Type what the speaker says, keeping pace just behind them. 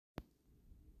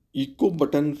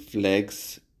Ecobutton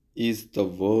Flex is the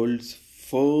world's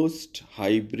first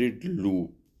hybrid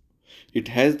loop. It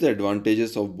has the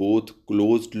advantages of both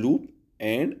closed loop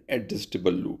and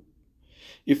adjustable loop.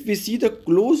 If we see the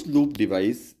closed loop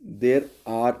device, there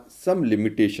are some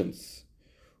limitations.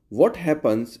 What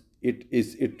happens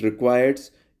it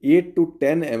requires 8 to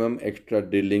 10 extra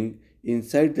drilling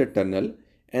inside the tunnel,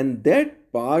 and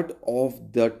that part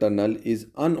of the tunnel is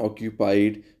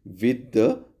unoccupied with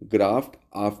the graft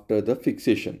after the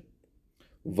fixation.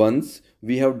 Once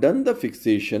we have done the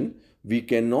fixation, we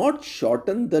cannot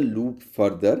shorten the loop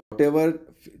further. Whatever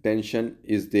tension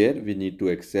is there, we need to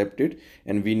accept it,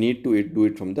 and we need to do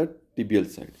it from the tibial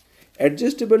side.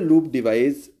 Adjustable loop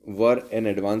device were an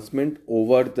advancement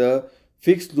over the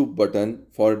fixed loop button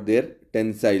for their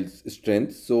tensile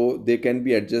strength, so they can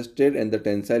be adjusted and the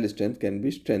tensile strength can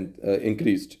be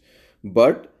increased.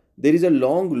 But there is a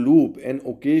long loop, and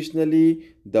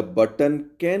occasionally the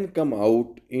button can come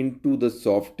out into the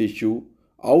soft tissue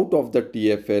out of the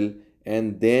TFL,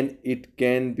 and then it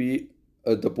can be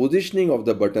the positioning of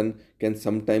the button can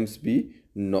sometimes be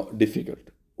not difficult.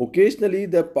 Occasionally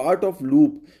the part of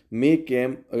loop may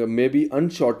be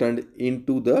unshortened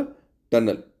into the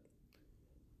tunnel.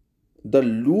 The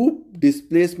loop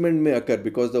displacement may occur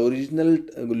because the original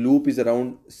loop is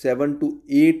around 7 to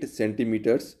 8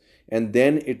 centimeters, and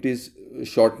then it is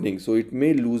shortening, so it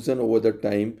may loosen over the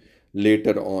time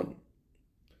later on.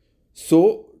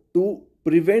 So to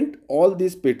prevent all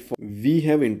these pitfalls, we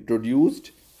have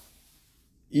introduced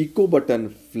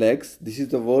Ecobutton Flex. This is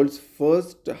the world's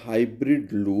first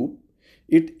hybrid loop.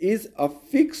 It is a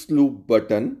fixed loop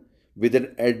button with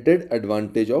an added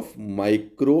advantage of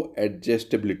micro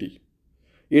adjustability.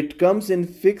 It comes in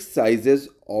fixed sizes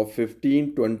of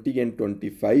 15, 20 and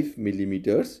 25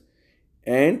 millimeters,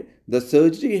 and the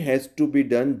surgery has to be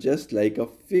done just like a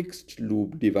fixed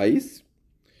loop device.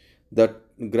 The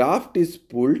graft is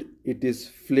pulled, it is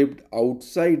flipped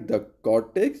outside the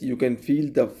cortex. You can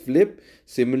feel the flip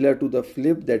similar to the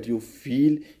flip that you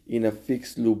feel in a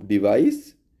fixed loop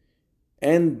device.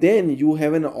 And then you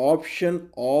have an option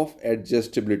of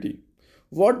adjustability.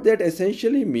 What that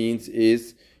essentially means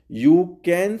is you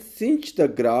can cinch the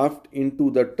graft into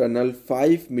the tunnel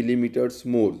 5 millimeters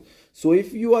more. So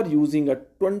if you are using a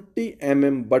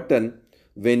 20 button,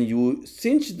 when you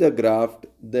cinch the graft,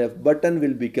 the button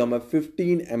will become a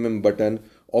 15 button,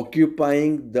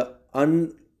 occupying the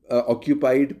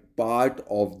unoccupied part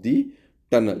of the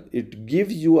tunnel. It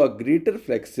gives you a greater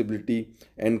flexibility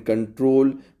and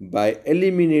control by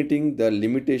eliminating the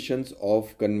limitations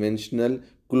of conventional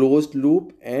closed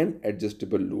loop and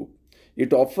adjustable loop.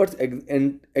 It offers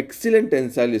an excellent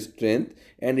tensile strength,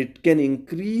 and it can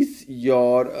increase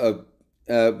your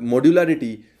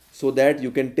modularity so that you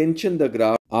can tension the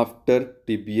graft after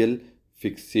tibial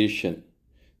fixation.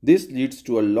 This leads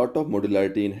to a lot of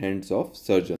modularity in hands of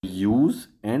surgeon. Use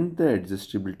and the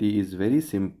adjustability is very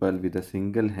simple with a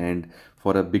single hand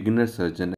for a beginner surgeon.